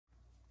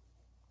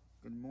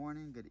Good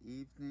morning, good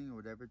evening, or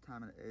whatever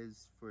time it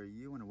is for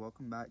you, and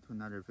welcome back to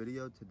another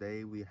video.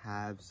 Today we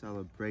have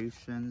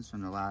celebrations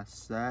from the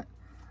last set.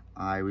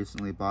 I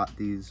recently bought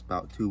these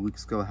about 2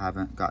 weeks ago.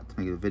 Haven't got to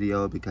make a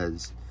video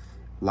because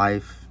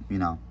life,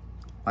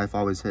 life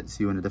always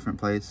hits you in a different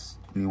place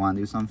when you want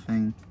to do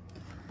something.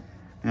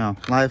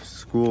 Life,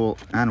 school,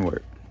 and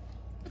work.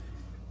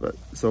 But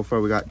so far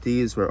we got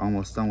these. We're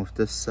almost done with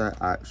this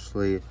set. I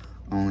actually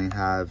only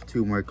have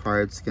 2 more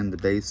cards to get in the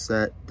base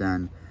set,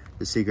 then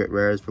the secret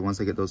rares, but once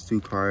I get those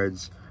 2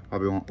 cards,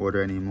 probably won't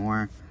order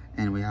anymore.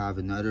 And we have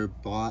another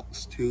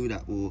box too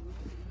that will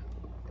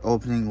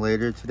opening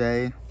later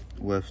today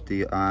with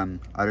the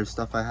other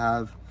stuff I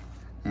have.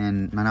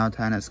 And 9 out of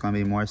 10, it's going to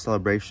be more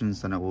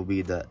celebrations than it will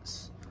be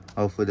this.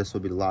 Hopefully this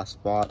will be the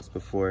last box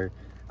before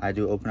I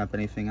do open up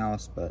anything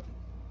else, but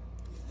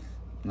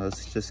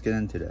let's just get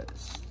into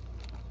this.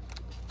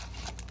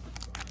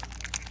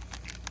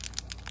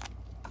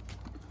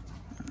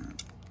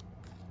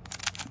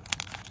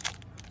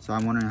 So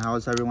I'm wondering, how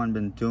has everyone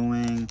been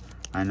doing?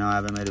 I know I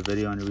haven't made a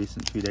video in the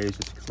recent few days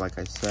just because, like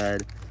I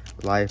said,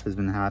 life has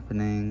been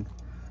happening.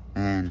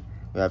 And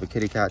we have a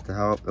kitty cat to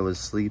help. It was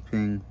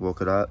sleeping,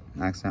 woke it up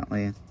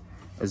accidentally.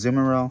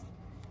 Azumarill,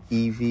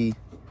 Eevee,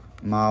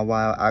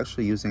 Mawile,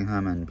 actually using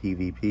him in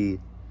PvP.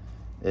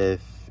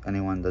 If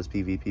anyone does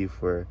PvP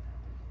for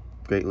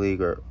Great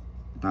League or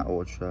not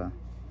Ultra.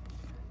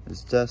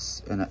 It's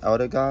just an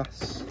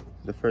Eldegoss,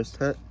 the first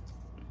hit.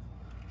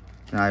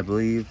 And I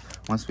believe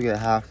once we get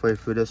halfway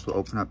through this, we'll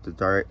open up the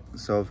Dark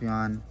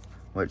Sylveon,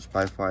 which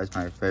by far is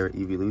my favorite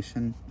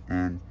evolution,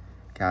 and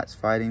cat's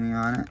fighting me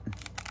on it.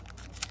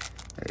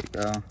 There you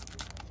go.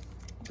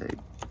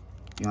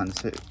 You want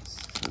the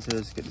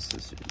scissors? Get the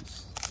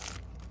scissors.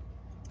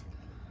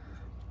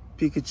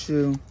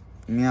 Pikachu,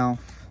 Meowth,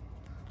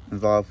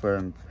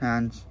 Evolver,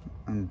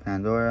 and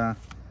Pandora.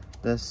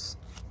 This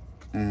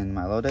and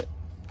Milotic.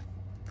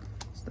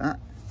 What's that?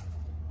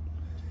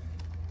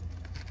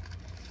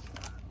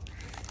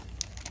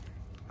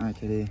 Hi,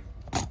 kitty.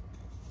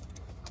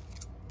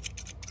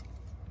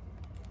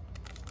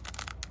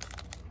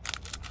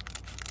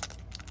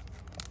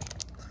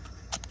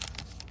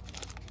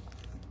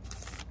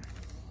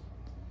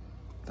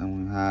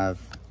 Then we have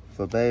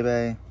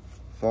Flabebe,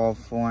 Fall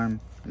Form,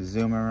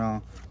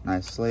 Azumarill,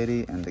 Nice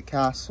Lady, and the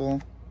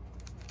Castle.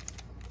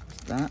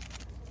 What's that?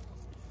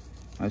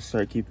 Let's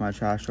start keeping my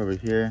trash over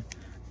here.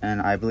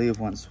 And I believe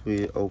once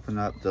we open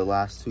up the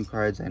last 2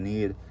 cards I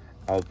need,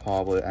 I'll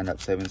probably end up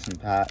saving some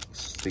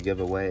packs to give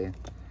away.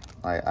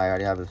 Like, I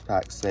already have this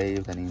pack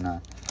saved. I need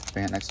to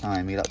bring it next time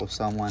I meet up with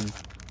someone.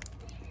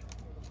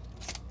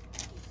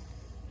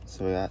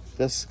 So we got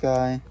this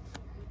guy,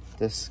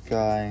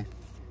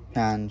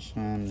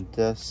 Pancham,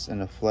 this,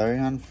 and a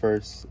Flareon.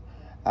 First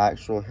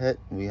actual hit.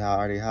 We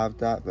already have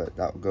that, but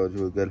that will go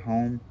to a good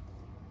home.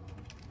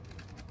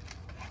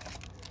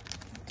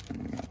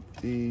 And we got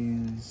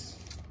these.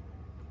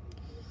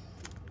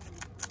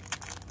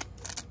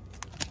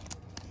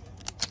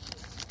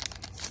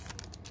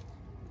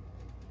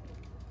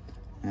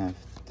 We have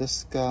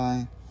this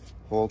guy,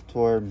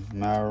 Voltorb,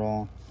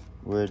 Marill,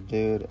 Weird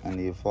Dude, and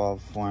the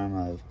evolved form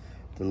of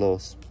the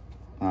little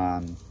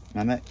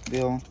Mimic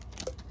deal.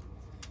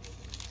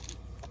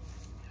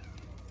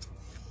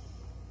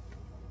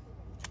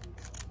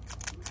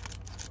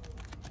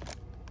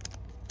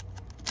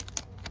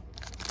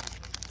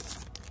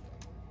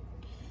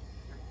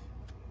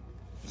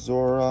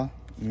 Zora,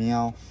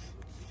 Meowth,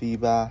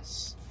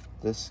 Feebas,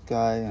 this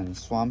guy, and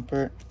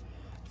Swampert.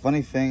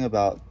 Funny thing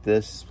about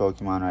this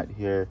Pokemon right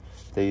here,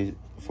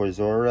 for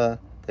Zora,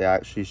 they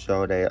actually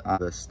showed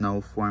a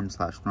snow form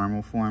 /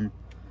 normal form,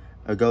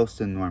 a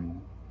ghost in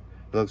normal.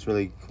 It looks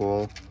really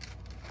cool.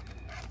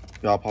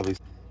 Y'all probably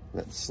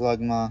got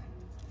Slugma,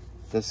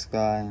 this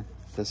guy, and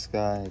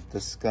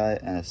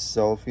a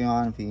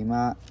Sylveon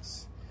VMAX.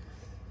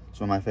 It's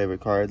one of my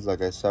favorite cards,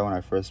 like I said when I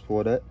first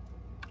pulled it.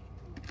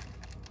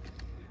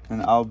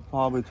 And I'll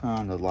probably turn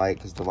on the light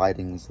because the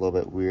lighting is a little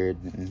bit weird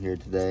in here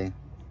today.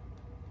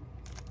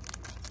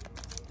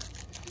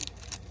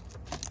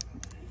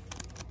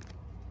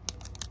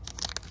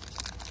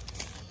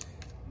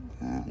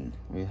 And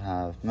we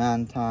have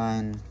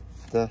Mantine,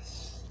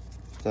 this,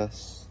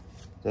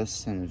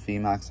 and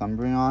VMAX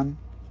Umbreon.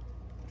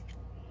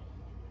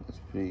 That's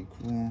pretty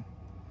cool.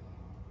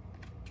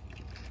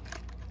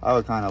 I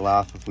would kind of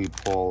laugh if we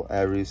pull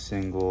every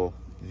single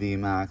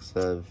VMAX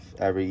of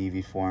every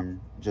Eevee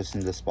form just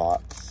in this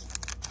box.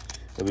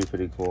 It'd be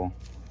pretty cool.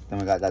 Then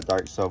we got that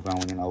Dark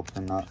Sylveon we can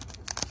open up,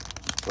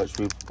 which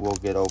we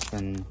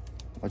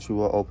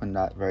will open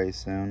that very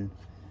soon.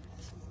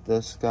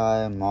 This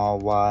guy,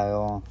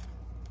 Mawile,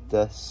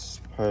 this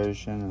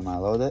Persian, and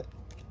Milotic.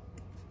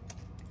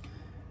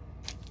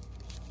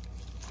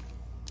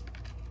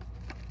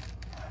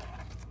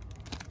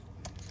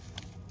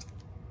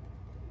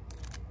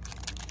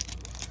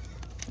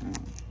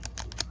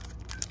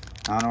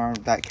 I don't know where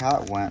that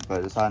cat went, but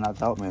it decided not to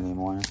help me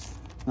anymore.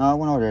 No, I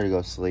went over there to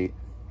go sleep.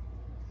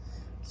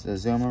 It's a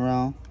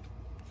Azumarill,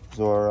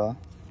 Zora,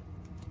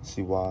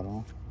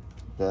 Sewaddle,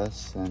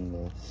 this, and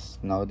the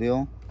Snow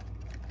Deal.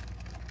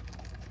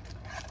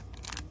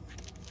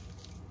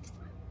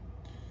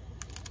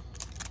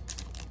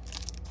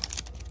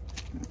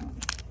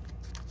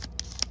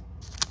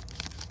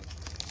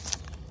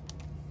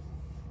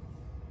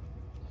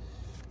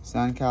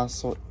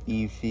 Sandcastle,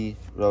 Eevee,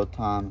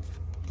 Rotom,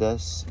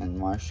 this, and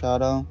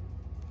Marshadow.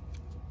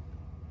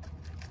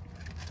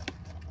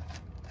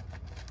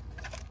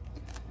 I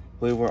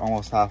believe we're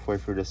almost halfway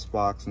through this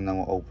box, and then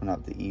we'll open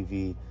up the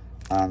Eevee,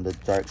 the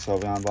Dark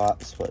Sylveon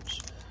box,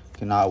 which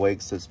cannot wait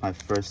because it's my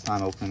first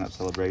time opening up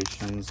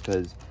celebrations,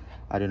 because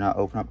I do not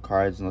open up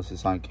cards unless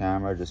it's on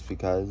camera, just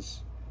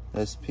because.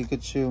 This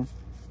Pikachu,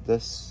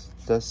 this,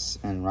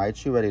 and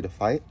Raichu ready to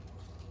fight.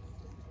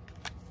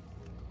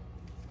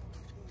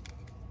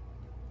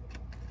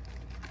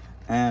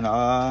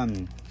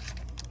 And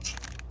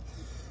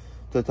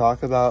to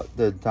talk about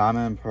the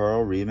Diamond and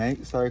Pearl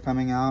remakes that are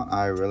coming out,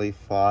 I really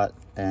thought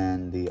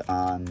in the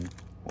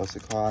what's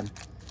it called,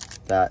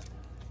 that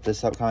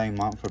this upcoming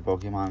month for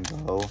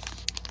Pokemon Go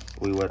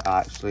we would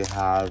actually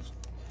have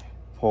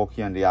Poké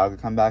and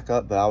Dialga come back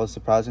up, but I was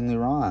surprisingly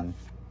wrong.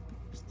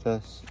 It's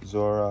this,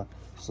 Zora,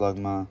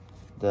 Slugma,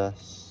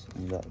 this,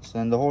 and this.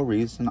 And the whole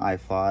reason I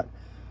thought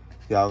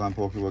Dialga and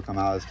Poké would come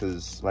out is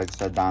because, like I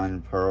said, Diamond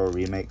and Pearl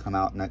remake come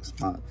out next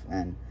month,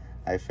 and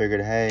I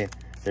figured, hey,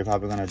 they're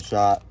probably gonna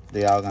drop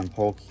Dialga and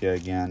Poké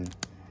again,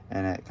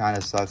 and it kind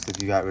of sucks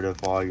if you got rid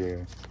of all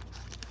your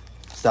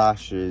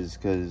stashes,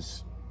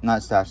 because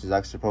not stashes,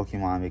 extra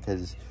Pokemon,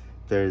 because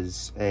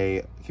there's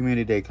a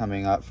community day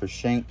coming up for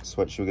Shanks,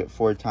 which you'll get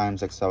 4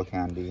 times XL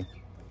candy,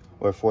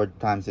 or 4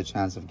 times the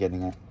chance of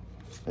getting it.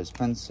 There's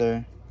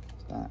Pinsir,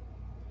 that.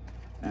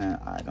 And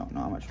I don't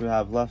know how much we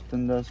have left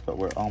in this, but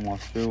we're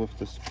almost through with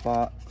this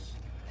box.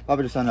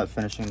 Probably just end up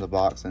finishing the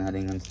box and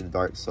heading into the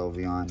Dark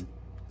Sylveon.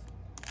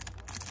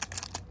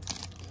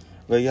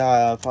 But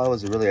yeah, I thought it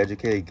was a really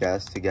educated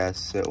guess to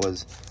guess it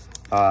was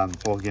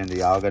Poké and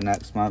Dialga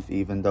next month,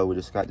 even though we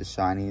just got the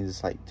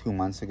shinies like 2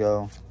 months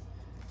ago.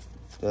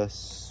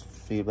 This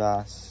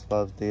Feebas,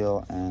 Love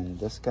Deal, and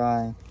this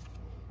guy.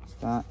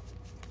 That.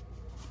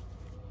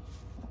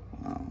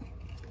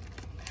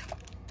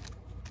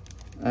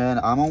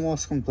 And I'm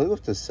almost complete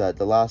with this set.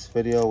 The last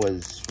video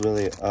was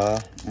really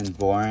and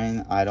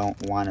boring. I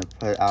don't want to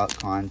put out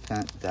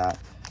content that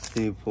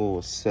people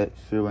will sit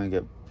through and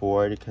get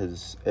bored,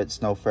 because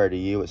it's no fair to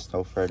you, it's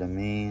no fair to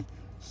me.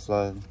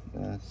 Slug,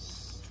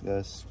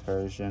 this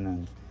Persian,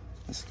 and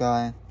this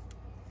guy.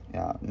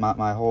 Yeah,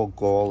 my whole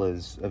goal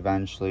is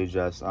eventually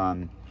just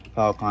put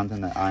out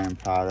content that I am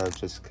proud of,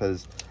 just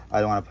because I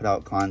don't want to put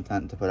out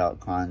content to put out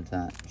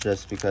content,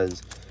 just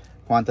because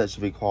content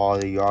should be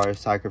quality. You are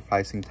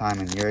sacrificing time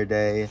in your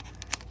day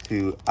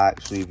to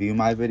actually view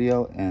my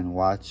video and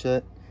watch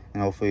it,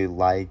 and hopefully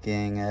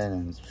liking it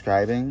and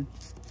subscribing.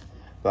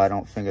 But I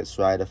don't think it's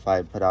right if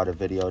I put out a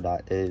video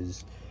that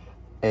is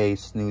a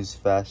snooze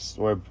fest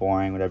or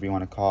boring, whatever you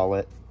want to call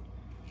it,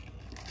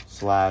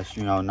 slash,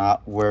 you know,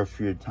 not worth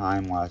your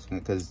time watching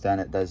it, because then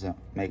it doesn't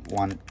make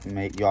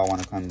y'all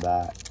want to come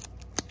back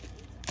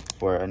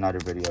for another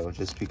video,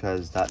 just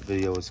because that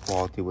video's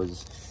quality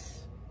was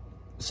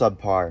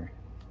subpar.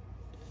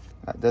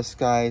 Got this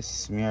guy,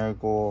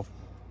 Smeargle,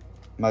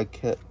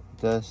 Mudkip,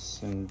 this,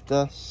 and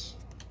this.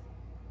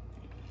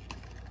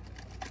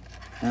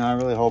 And I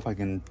really hope I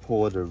can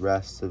pull the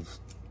rest of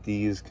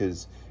these,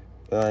 because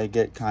I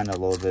get kind of a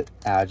little bit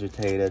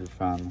agitated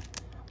from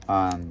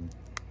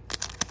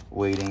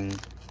waiting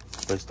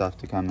for stuff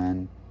to come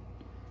in,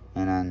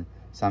 and then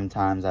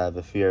sometimes I have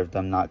a fear of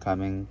them not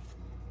coming.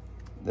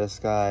 This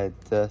guy,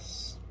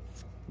 this,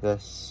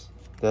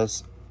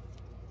 that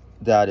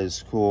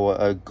is cool.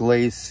 A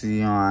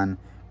Glaceon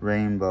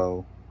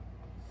Rainbow.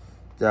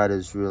 That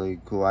is really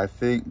cool. I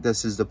think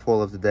this is the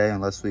pull of the day,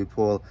 unless we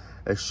pull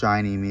a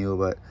shiny Mew,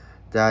 but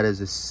that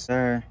is a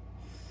sir.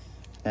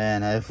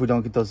 And if we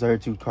don't get those other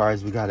 2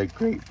 cards, we got a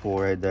great pull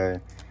right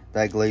there.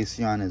 That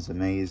Glaceon is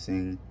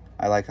amazing.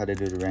 I like how they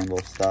do the rainbow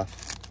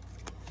stuff.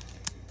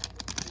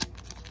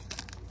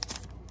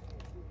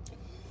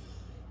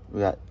 We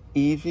got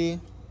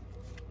Eevee,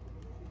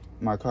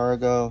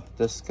 Marcargo,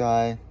 this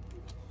guy,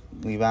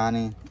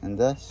 Leavanny, and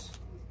this.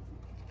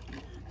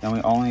 And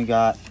we only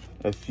got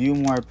a few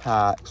more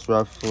packs,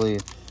 roughly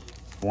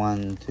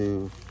 1,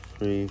 2,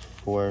 3,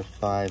 4,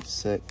 5,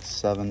 6,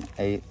 7,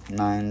 8,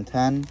 9,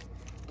 10.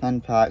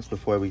 10 packs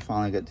before we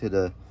finally get to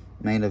the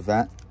main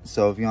event,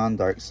 Sylveon,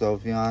 Dark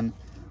Sylveon,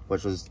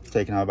 which was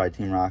taken out by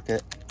Team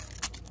Rocket.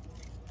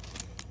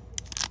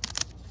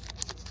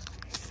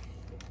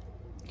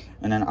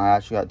 And then I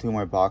actually got 2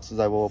 more boxes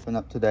I will open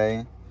up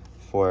today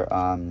for,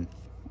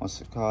 what's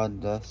it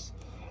called, this?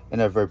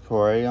 And a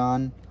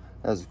Vaporeon.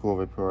 That's a cool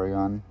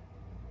Vaporeon.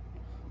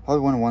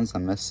 Probably one of the ones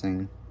I'm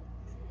missing.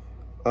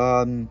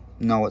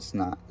 No, it's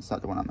not. It's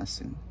not the one I'm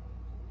missing.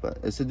 But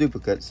it's a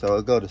duplicate, so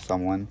it'll go to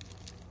someone.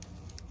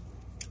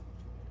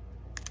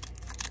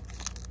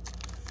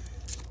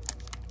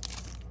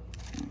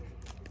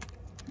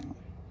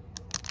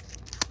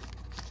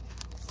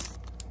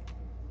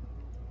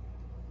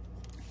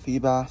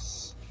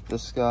 Feebas,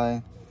 this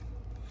guy,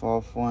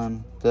 Fall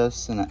Form,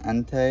 this, and an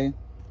Entei.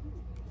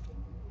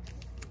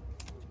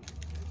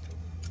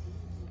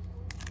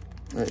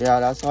 But yeah,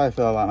 that's how I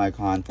feel about my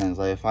content.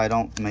 Like, if I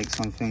don't make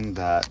something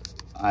that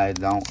I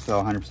don't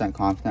feel 100%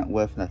 confident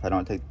with, and if I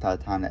don't take the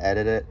time to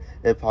edit it,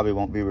 it probably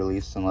won't be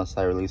released unless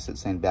I release it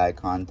saying bad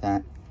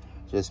content,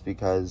 just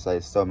because I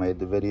still made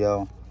the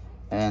video.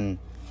 And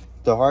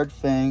the hard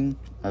thing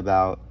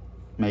about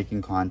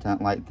making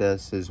content like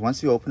this is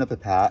once you open up a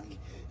pack,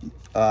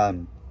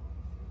 well,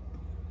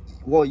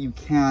 you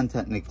can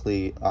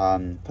technically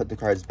put the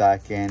cards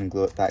back in and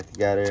glue it back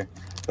together,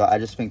 but I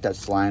just think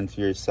that's lying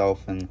to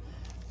yourself. And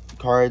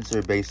cards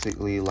are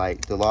basically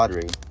like the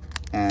lottery,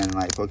 and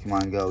like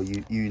Pokemon Go,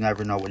 you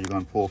never know what you're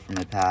going to pull from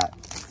a pack,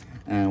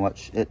 and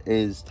it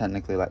is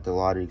technically like the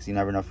lottery, because you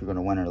never know if you're going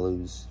to win or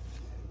lose.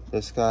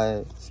 This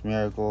guy,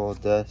 Miracle,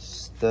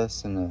 this,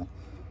 and the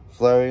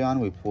Flareon,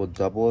 we pulled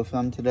double of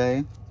them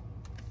today.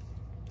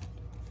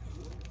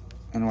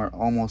 And we're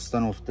almost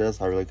done with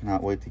this. I really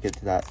cannot wait to get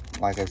to that,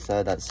 like I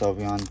said, that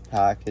Sylveon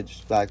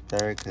package back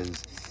there,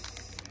 because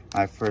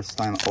my first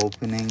time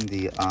opening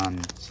the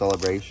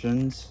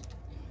celebrations.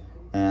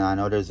 And I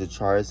know there's a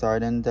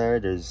Charizard in there.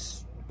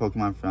 There's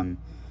Pokemon from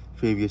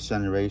previous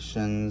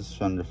generations,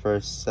 from the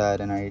first set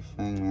and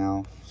everything.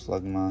 Meowth,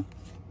 Slugma,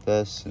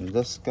 this, and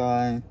this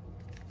guy.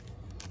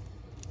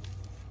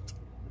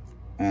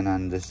 And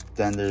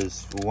then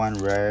there's one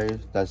rare,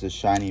 that's a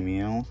shiny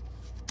Mew.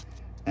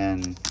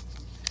 And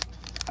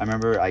I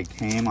remember I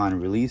came on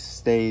release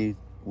day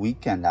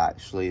weekend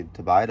actually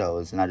to buy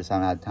those, and I just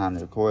haven't had time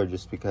to record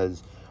just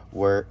because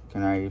work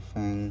and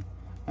everything,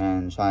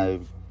 and trying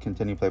to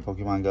continue to play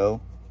Pokemon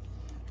Go.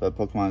 But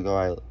Pokemon Go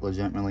I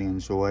legitimately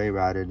enjoy,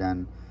 rather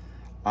than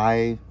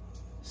I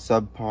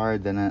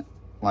subpar didn't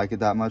like it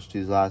that much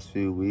these last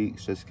few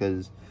weeks, just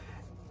because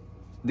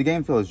the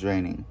game feels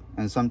draining.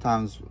 And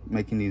sometimes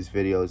making these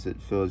videos,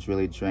 it feels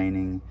really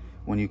draining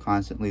when you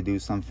constantly do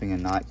something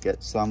and not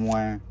get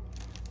somewhere.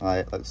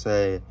 Like, let's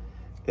say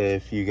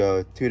if you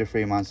go 2 to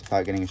 3 months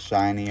without getting a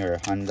shiny or a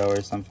hundo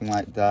or something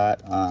like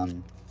that,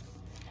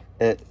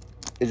 it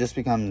just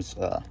becomes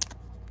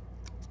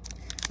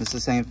it's the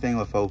same thing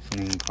with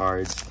opening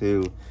cards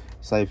too.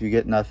 So if you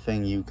get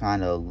nothing, you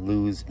kind of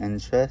lose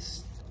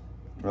interest.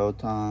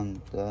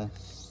 Rotom,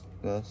 this,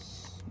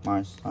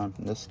 Marston,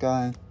 this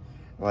guy,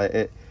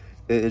 like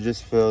it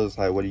just feels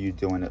like, what are you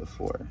doing it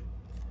for?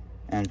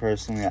 And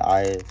personally,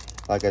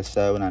 like I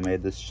said, when I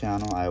made this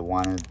channel, I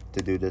wanted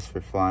to do this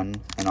for fun,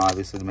 and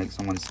obviously to make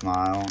someone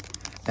smile.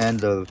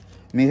 And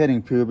me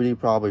hitting puberty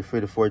probably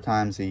 3 to 4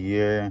 times a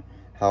year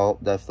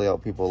definitely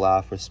help people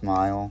laugh or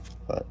smile.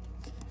 But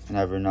you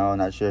never know. I'm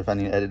not sure if I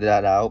need to edit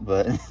that out,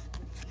 but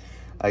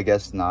I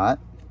guess not.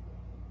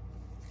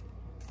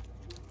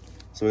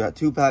 So we got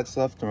 2 packs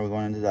left, and we're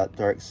going into that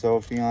Dark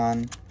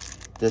Sylveon.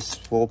 This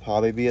will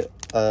probably be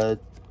not a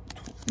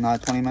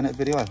 20-minute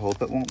video. I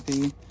hope it won't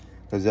be,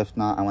 because if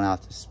not, I'm gonna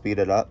have to speed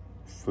it up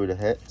through the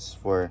hits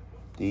for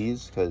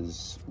these,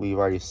 because we've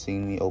already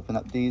seen me open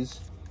up these,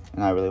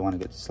 and I really want to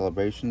get to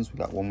celebrations. We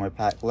got 1 more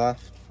pack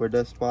left for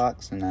this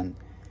box, and then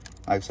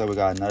like I said, we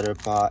got another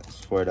box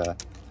for the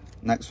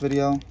next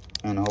video,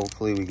 and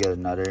hopefully we get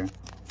another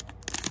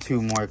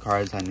 2 more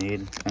cards I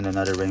need, and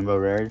another rainbow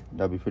rare.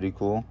 That'd be pretty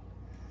cool.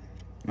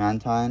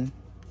 Mantine,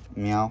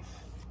 Meowth,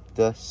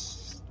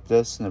 this,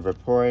 and a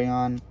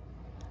Vaporeon.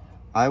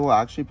 I will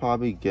actually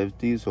probably give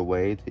these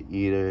away to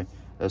either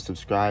a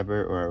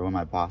subscriber or one of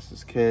my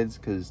boss's kids,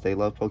 because they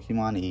love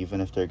Pokemon,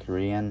 even if they're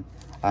Korean.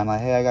 I'm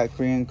like, hey, I got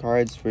Korean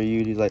cards for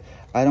you. He's like,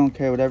 I don't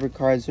care, whatever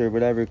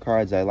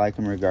cards, I like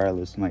them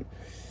regardless. I'm like,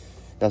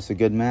 that's a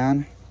good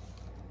man,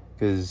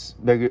 because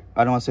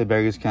I don't want to say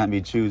beggars can't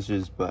be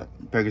choosers, but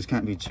beggars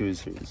can't be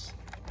choosers.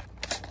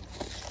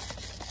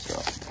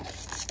 So,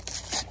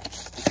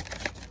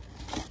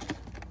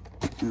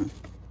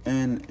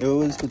 and it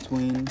was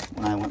between,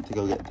 when I went to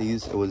go get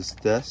these, it was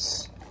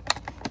this,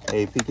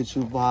 a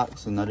Pikachu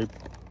box, another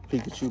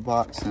Pikachu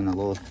box, and a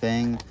little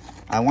thing.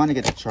 I want to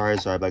get the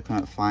Charizard, but I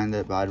couldn't find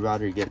it. But I'd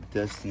rather get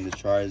this than the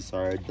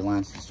Charizard, the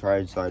Lance's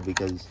Charizard,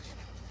 because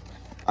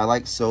I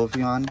like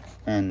Sylveon,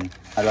 and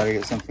I'd rather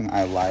get something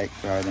I like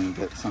rather than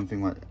get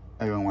something what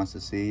everyone wants to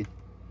see,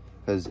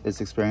 because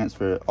it's experience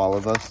for all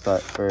of us.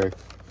 But for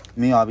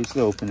me,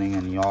 obviously opening,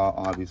 and y'all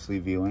obviously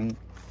viewing,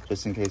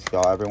 just in case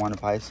y'all ever want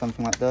to buy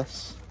something like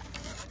this.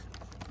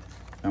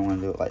 I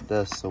want to do it like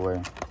this, so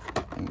where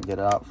I can get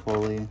it out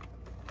fully.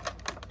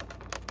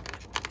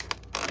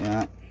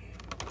 Yeah.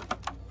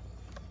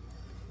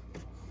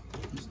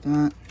 Just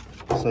that.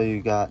 So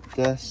you got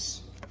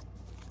this.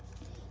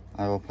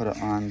 I will put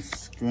it on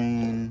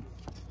screen.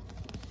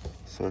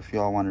 So if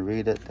y'all want to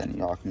read it, then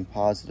y'all can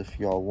pause it if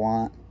y'all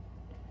want.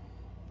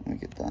 Let me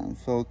get that in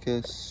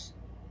focus.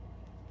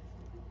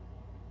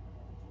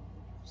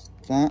 Just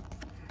that.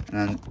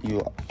 And then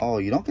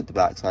you don't get the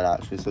backside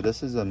actually. So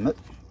this is a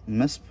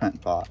misprint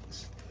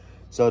box.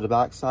 So the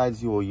back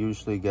sides, you will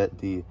usually get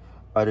the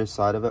other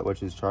side of it,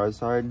 which is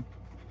Charizard.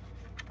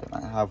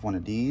 Then I have one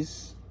of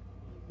these.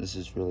 This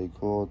is really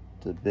cool,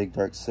 the big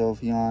Dark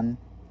Sylveon.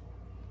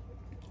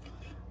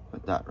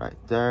 Put that right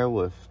there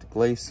with the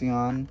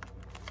Glaceon.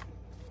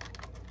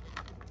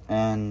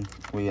 And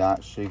we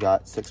actually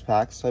got 6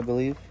 packs, I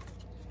believe,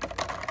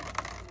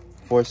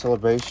 4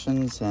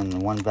 celebrations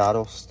and 1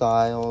 battle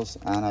styles,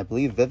 and I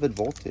believe vivid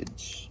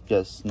voltage.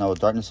 Yes, no,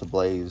 darkness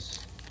ablaze.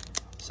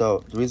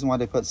 So the reason why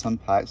they put some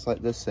packs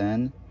like this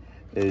in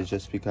is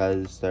just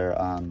because they're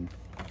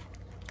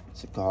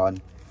what's it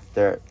called?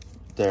 They're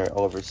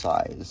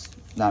oversized.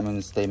 That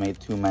means they made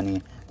too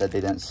many that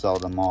they didn't sell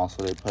them all,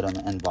 so they put them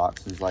in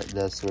boxes like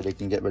this so they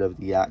can get rid of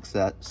the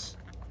excess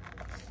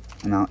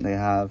amount they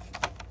have.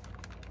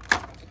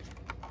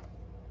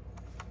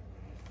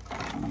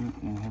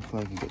 And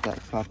hopefully I can get that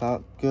to pop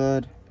out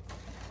good.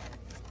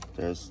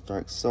 There's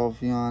Dark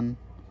Sylveon.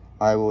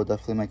 I will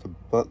definitely make a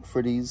book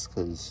for these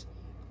because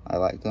I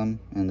like them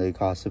and they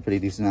cost a pretty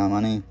decent amount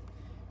of money.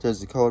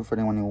 There's the code for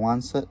anyone who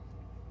wants it.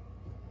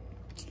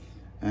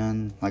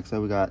 And like I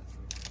said, we got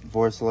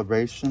 4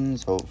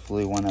 celebrations.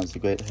 Hopefully one has a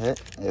great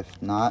hit. If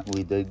not,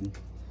 we did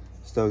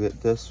still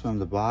get this from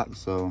the box,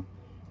 so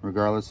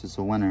regardless, it's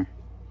a winner.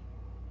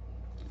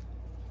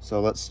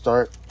 So let's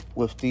start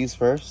with these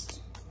first.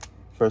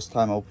 First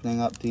time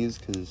opening up these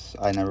because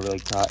I never really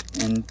got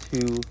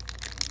into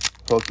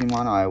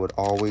Pokemon. I would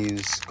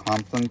always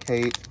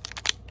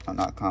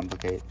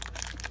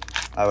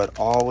I would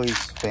always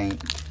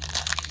think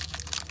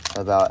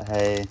about,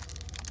 hey,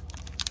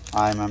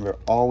 I remember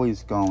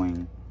always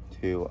going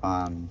to,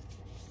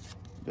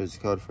 there's a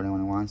code for anyone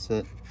who wants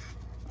it.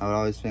 I would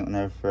always think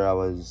whenever I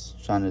was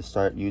trying to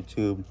start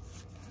YouTube,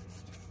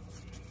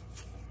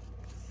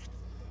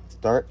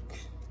 dark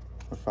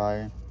or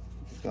fire,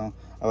 so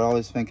I would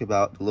always think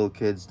about the little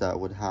kids that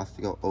would have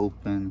to go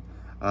open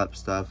up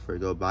stuff or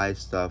go buy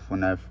stuff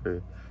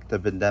whenever the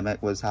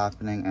pandemic was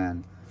happening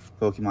and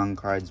Pokemon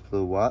cards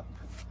blew up.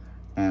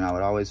 And I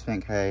would always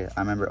think, hey,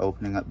 I remember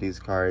opening up these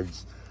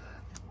cards.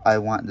 I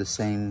want the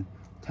same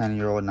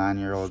 10-year-old,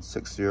 9-year-old,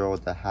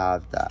 6-year-old to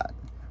have that.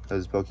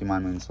 Because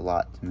Pokemon means a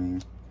lot to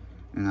me.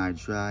 And I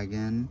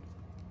Dragon.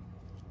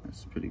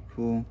 That's pretty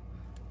cool.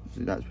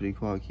 That's pretty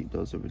cool. I'll keep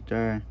those over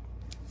there.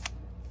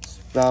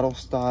 Battle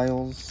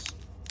styles.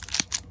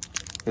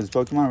 Because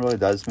Pokemon really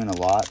does mean a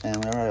lot. And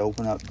whenever I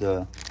open up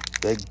the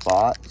big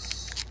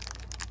box,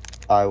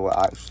 I will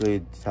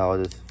actually tell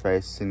this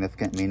very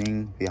significant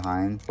meaning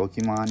behind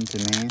Pokemon to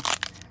me.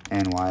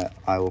 And why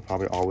I will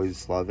probably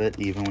always love it,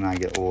 even when I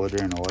get older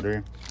and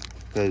older.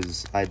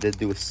 Because I did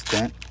do a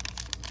stint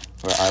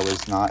where I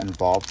was not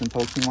involved in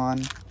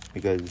Pokemon.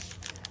 Because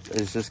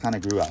it just kind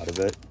of grew out of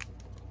it.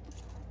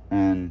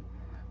 And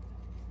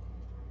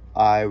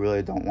I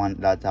really don't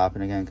want that to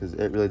happen again because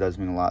it really does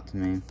mean a lot to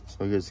me.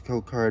 So here's the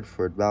code card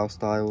for battle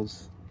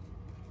styles.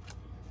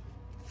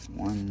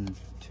 1,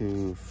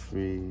 2,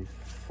 3,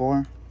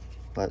 4.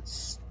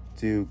 Let's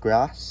do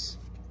grass.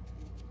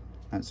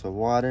 That's a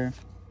water.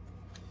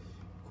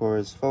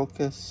 Cora's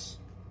Focus.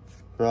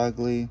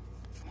 Brogley.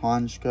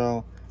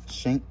 Honchkrow.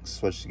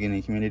 Shinx, which is getting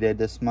a community day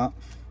this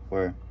month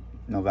or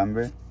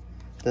November.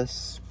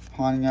 This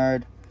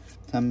Pawniard.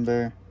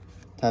 Timber.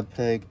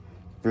 Tepig.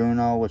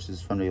 Bruno, which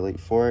is from the Elite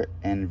Four,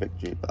 and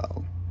Victory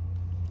Bell.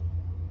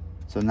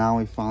 So now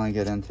we finally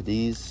get into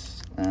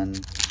these,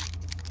 and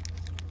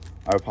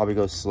I would probably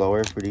go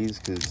slower for these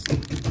because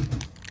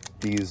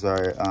these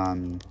are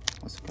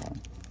what's it called?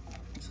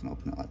 I'm just gonna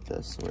open it like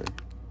this, so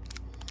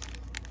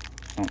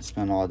don't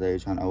spend all day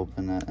trying to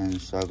open it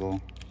and struggle.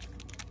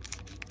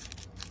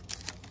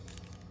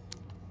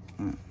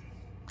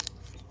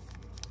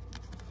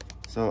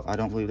 So I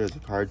don't believe there's a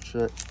card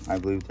trick. I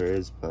believe there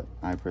is, but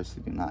I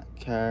personally do not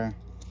care.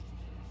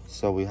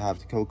 So we have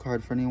the code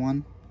card for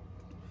anyone.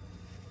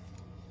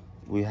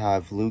 We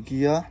have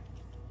Lugia,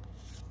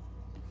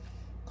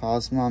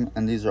 Cosmom,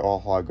 and these are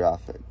all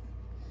holographic.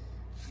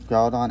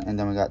 Groudon, and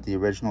then we got the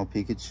original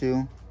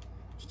Pikachu,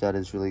 which that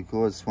is really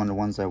cool. It's one of the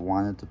ones I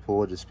wanted to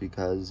pull just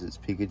because it's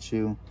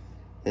Pikachu.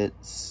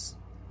 It's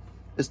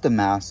the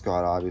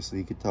mascot, obviously.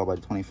 You could tell by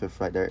the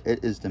 25th right there.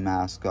 It is the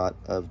mascot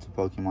of the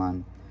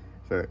Pokemon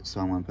fair,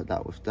 so I'm going to put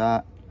that with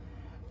that.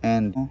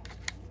 And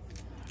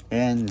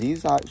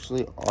these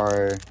actually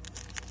are,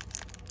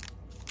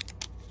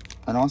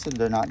 I don't say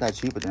they're not that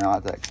cheap, but they're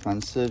not that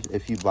expensive.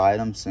 If you buy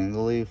them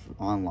singly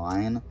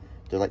online,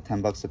 they're like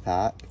 10 bucks a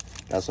pack.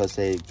 That's why I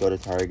say go to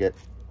Target,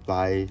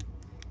 buy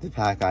the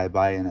pack I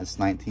buy, and it's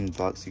 19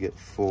 bucks. You get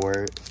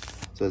 4,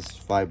 so it's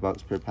 5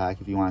 bucks per pack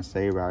if you want to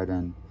stay rather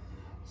than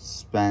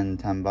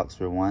spend 10 bucks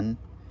for one.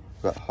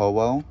 But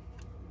Ho-Oh,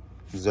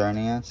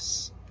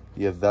 Xerneas,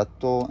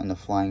 Yveltal, and the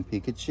Flying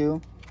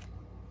Pikachu.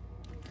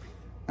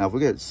 Now, if we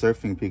get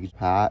Surfing Pikachu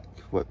pack,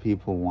 what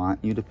people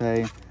want you to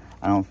pay,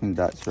 I don't think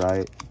that's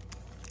right.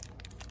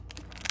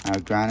 Now,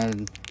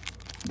 granted,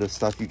 the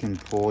stuff you can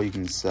pull, you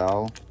can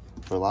sell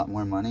for a lot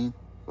more money,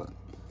 but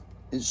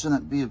it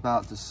shouldn't be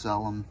about to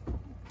sell them.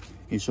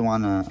 You should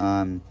want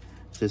to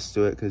just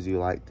do it because you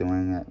like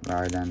doing it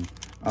rather than,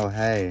 oh,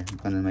 hey, I'm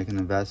going to make an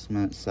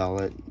investment, sell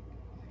it.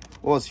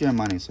 Well, it's your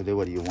money, so do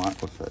what you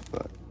want with it,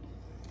 but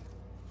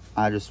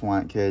I just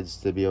want kids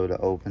to be able to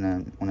open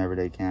it whenever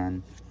they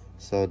can.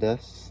 So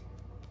this,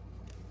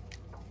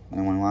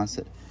 anyone wants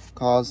it?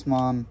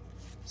 Cosmom,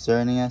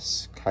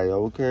 Xerneas,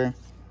 Kyogre,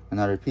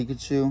 another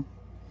Pikachu.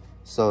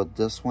 So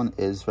this one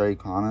is very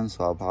common,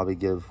 so I'll probably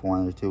give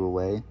 1 or 2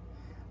 away.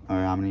 or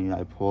how many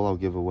I pull, I'll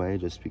give away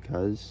just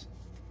because.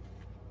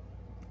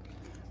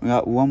 We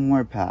got one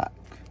more pack.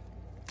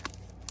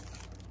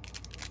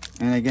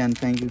 And again,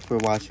 thank you for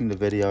watching the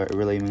video. It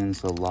really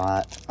means a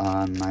lot.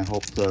 I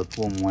hope to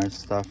pull more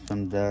stuff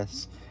from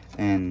this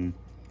and,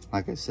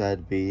 like I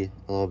said, be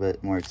a little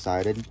bit more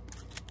excited,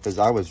 because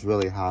I was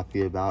really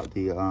happy about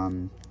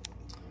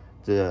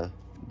the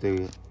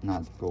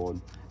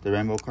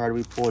rainbow card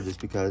we pulled,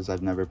 just because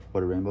I've never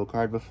pulled a rainbow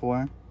card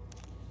before.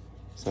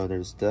 So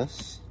there's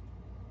this.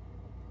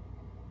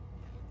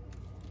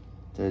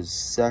 There's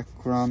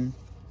Zekrom,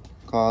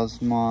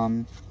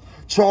 Cosmom,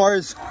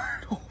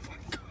 Charizard. Oh my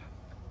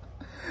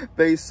god.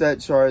 Base set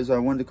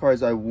Charizard, one of the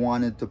cards I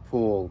wanted to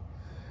pull.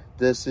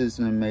 This is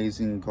an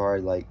amazing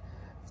card. Like,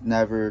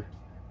 never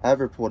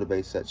ever pulled a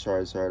base set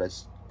Charizard. I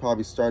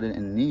probably started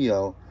in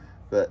Neo,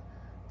 but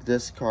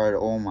this card,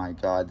 oh my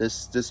god,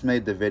 this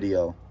made the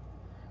video.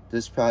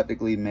 This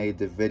practically made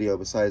the video,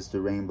 besides the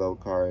rainbow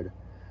card.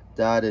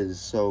 That is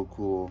so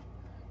cool.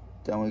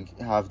 Then we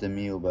have the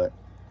Mew, but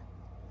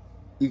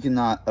you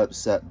cannot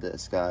upset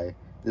this guy.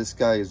 This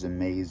guy is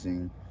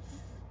amazing.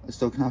 I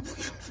still cannot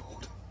believe I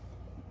pulled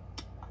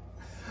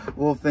him.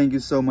 Well, thank you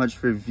so much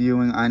for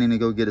viewing. I need to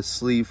go get a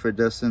sleeve for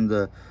this and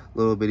the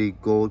little bitty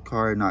gold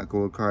card, not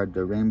gold card,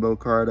 the rainbow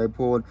card I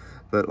pulled.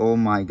 But oh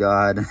my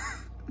god.